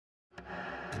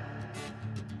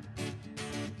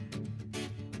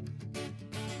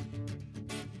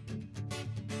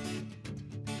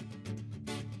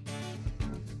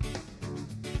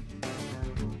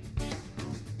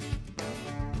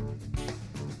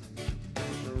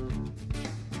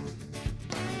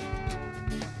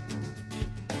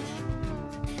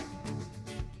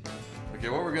Okay,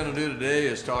 what we're going to do today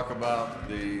is talk about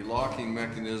the locking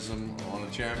mechanism on a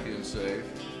Champion safe.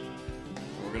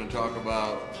 We're going to talk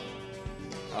about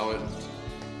how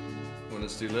when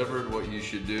it's delivered, what you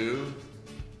should do,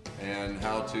 and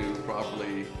how to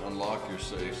properly unlock your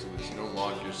safe so that you don't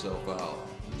lock yourself out.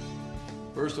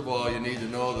 First of all, you need to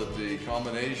know that the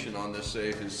combination on this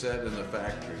safe is set in the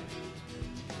factory,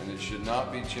 and it should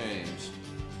not be changed.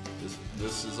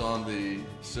 This is on the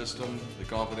system, the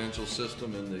confidential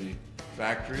system in the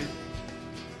factory,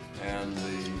 and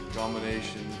the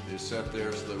combination is set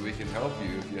there so that we can help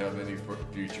you if you have any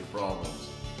future problems.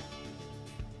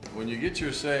 When you get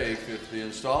your safe, if the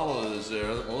installer is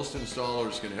there, most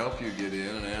installers can help you get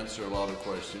in and answer a lot of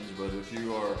questions, but if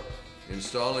you are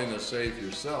installing a safe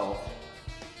yourself,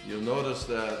 you'll notice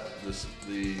that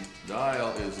the dial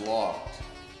is locked,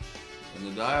 and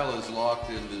the dial is locked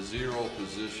into 0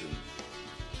 position.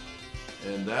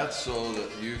 And that's so that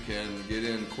you can get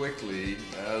in quickly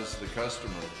as the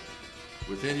customer.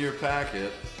 Within your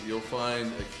packet, you'll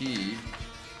find a key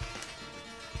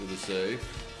to the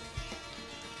safe.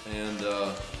 And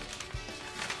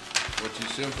what you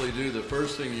simply do, the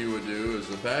first thing you would do is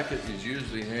the packet is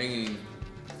usually hanging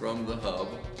from the hub.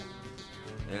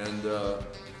 And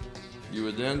you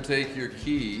would then take your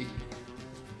key,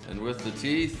 and with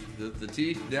the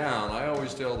teeth down, I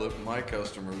always tell my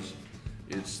customers,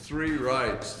 it's 3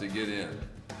 rights to get in.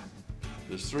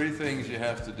 There's 3 things you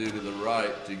have to do to the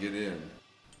right to get in.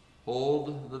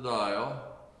 Hold the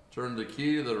dial, turn the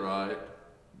key to the right,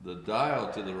 the dial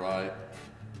to the right,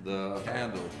 the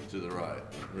handle to the right.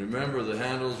 Remember, the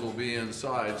handles will be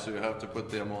inside, so you have to put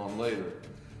them on later.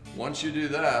 Once you do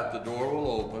that, the door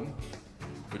will open,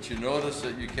 but you notice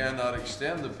that you cannot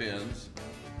extend the pins.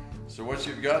 So what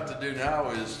you've got to do now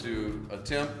is to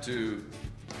attempt to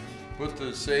put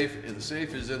the safe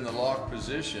is in the lock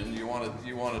position. You want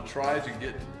to try to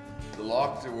get the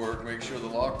lock to work, make sure the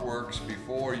lock works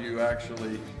before you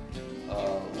actually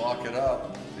lock it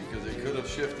up, because it could have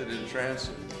shifted in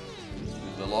transit.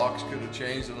 The locks could have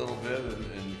changed a little bit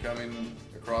in coming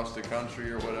across the country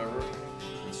or whatever.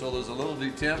 And so there's a little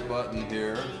detent button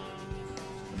here.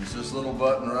 There's this little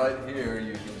button right here,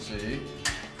 you can see.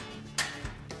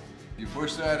 You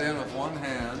push that in with one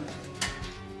hand,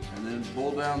 and then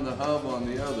pull down the hub on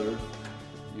the other.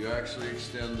 You actually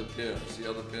extend the pins. See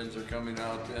how the pins are coming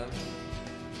out then?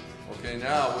 Okay,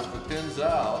 now with the pins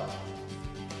out,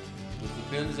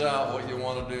 what you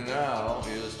want to do now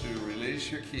is to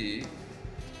release your key,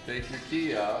 take your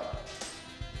key out,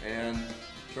 and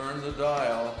turn the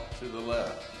dial to the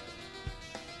left.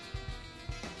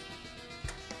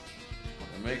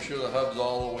 And make sure the hub's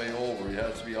all the way over. It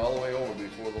has to be all the way over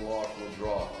before the lock will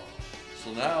drop.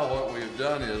 So now what we've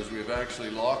done is we've actually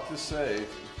locked the safe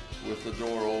with the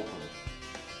door open.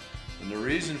 And the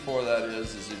reason for that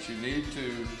is that you need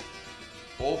to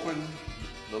open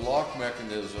the lock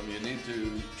mechanism. You need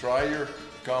to try your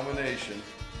combination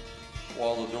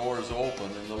while the door is open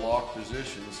in the lock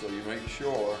position, so you make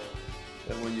sure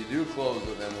that when you do close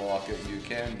it and lock it, you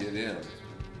can get in.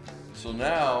 So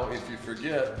now, if you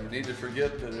forget, you need to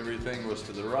forget that everything was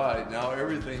to the right. Now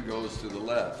everything goes to the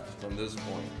left from this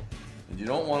point. And you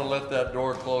don't want to let that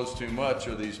door close too much,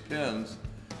 or these pins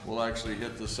will actually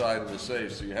hit the side of the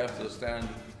safe. So you have to stand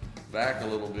back a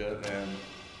little bit and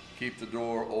keep the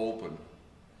door open.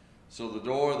 So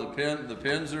the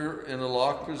pins are in the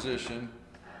lock position.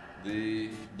 The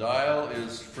dial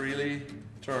is freely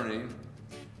turning.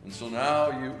 And so now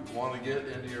you want to get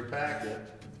into your packet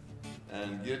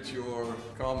and get your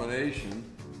combination.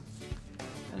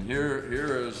 And here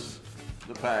is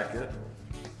the packet.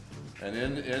 And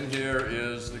in here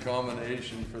is the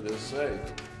combination for this safe.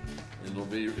 It'll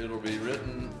be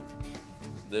written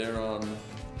there on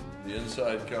the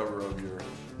inside cover of your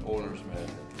owner's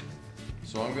manual.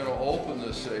 So I'm going to open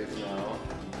this safe now,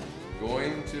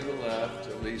 going to the left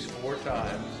at least 4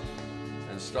 times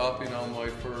and stopping on my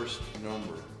first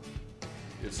number.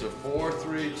 It's a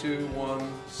 4-3-2-1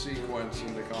 sequence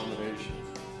in the combination.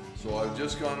 So I've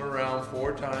just gone around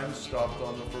 4 times, stopped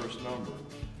on the first number.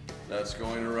 That's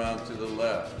going around to the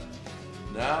left.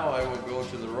 Now I will go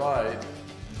to the right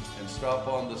and stop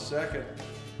on the second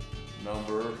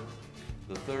number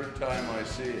the 3rd time I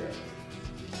see it.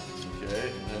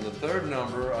 Okay, and the 3rd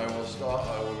number I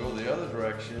will go the other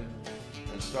direction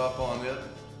and stop on it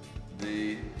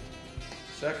the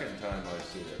 2nd time I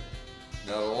see it.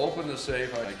 Now to open the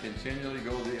safe, I continually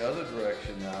go the other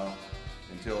direction now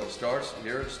until it starts,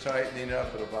 here it's tightening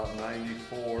up at about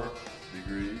 94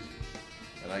 degrees.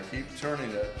 And I keep turning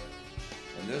it,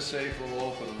 and this safe will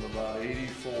open at about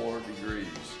 84 degrees.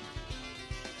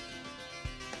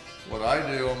 What I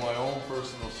do on my own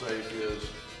personal safe is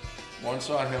once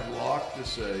I have locked the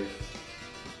safe,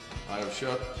 I've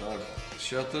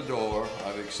shut the door,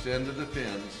 I've extended the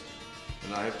pins,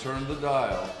 and I have turned the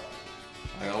dial.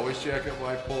 I always check it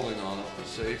by pulling on it. The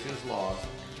safe is locked.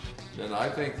 Then I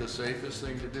think the safest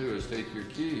thing to do is take your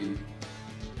key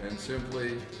and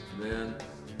simply then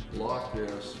lock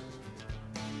this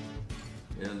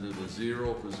into the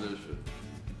 0 position.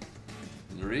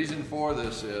 And the reason for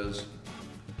this is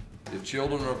if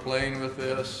children are playing with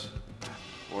this,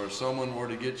 or if someone were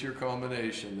to get your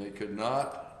combination, they could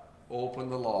not open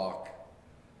the lock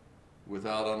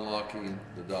without unlocking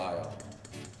the dial.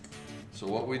 So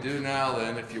what we do now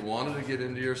then, if you wanted to get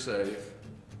into your safe,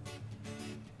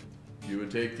 you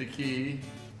would take the key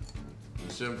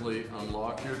and simply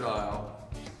unlock your dial,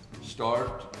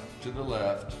 start to the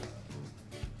left,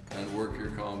 and work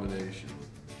your combination.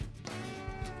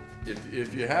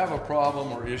 If you have a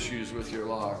problem or issues with your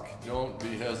lock, don't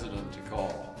be hesitant to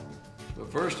call. But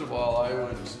first of all, I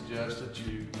would suggest that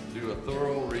you do a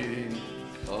thorough reading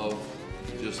of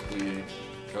just the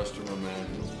customer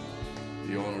manual,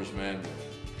 the owner's manual.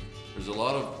 There's a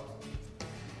lot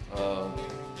of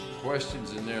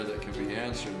questions in there that can be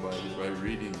answered by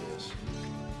reading this.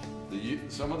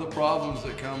 Some of the problems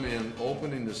that come in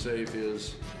opening the safe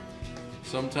is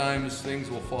sometimes things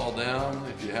will fall down.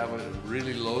 If you have it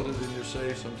really loaded in your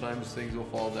safe, sometimes things will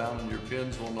fall down and your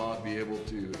pins will not be able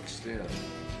to extend.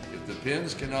 If the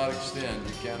pins cannot extend,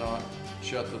 you cannot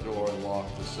shut the door and lock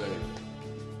the safe.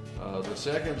 The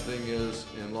second thing is,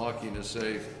 in locking a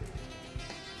safe,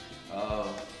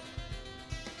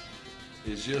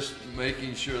 is just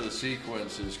making sure the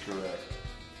sequence is correct.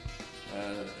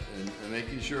 And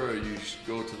making sure you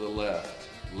go to the left.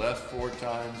 Left 4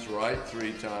 times, right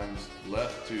 3 times,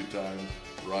 left 2 times,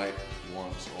 right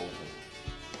once open.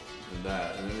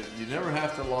 And you never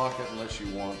have to lock it unless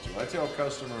you want to. I tell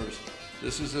customers,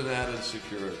 this is an added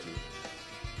security.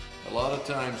 A lot of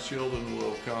times children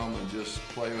will come and just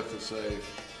play with the safe,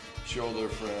 show their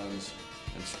friends,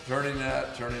 and turning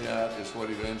that is what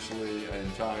eventually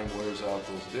in time wears out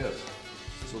those discs.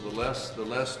 So the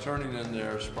less turning in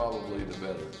there is probably the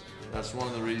better. That's one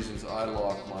of the reasons I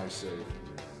lock my safe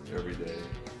every day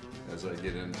as I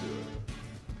get into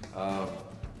it.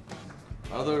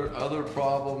 Other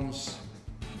problems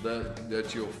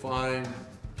that you'll find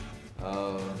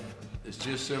is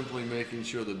just simply making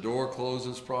sure the door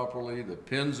closes properly, the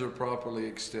pins are properly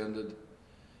extended.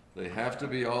 They have to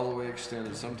be all the way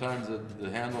extended. Sometimes the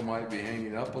handle might be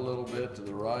hanging up a little bit to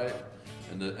the right,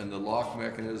 and the lock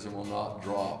mechanism will not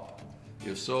drop.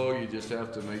 If so, you just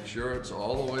have to make sure it's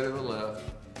all the way to the left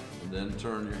and then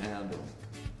turn your handle.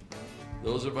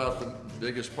 Those are about the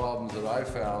biggest problems that I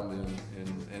found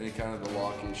in any kind of a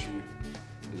lock issue.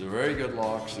 These are very good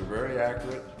locks, they're very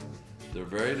accurate, they're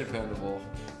very dependable,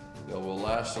 they will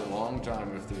last a long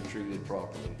time if they're treated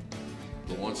properly.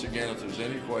 But once again, if there's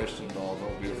any question at all,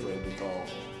 don't be afraid to call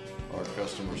our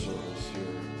customer service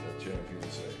here at Champion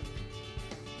Safe.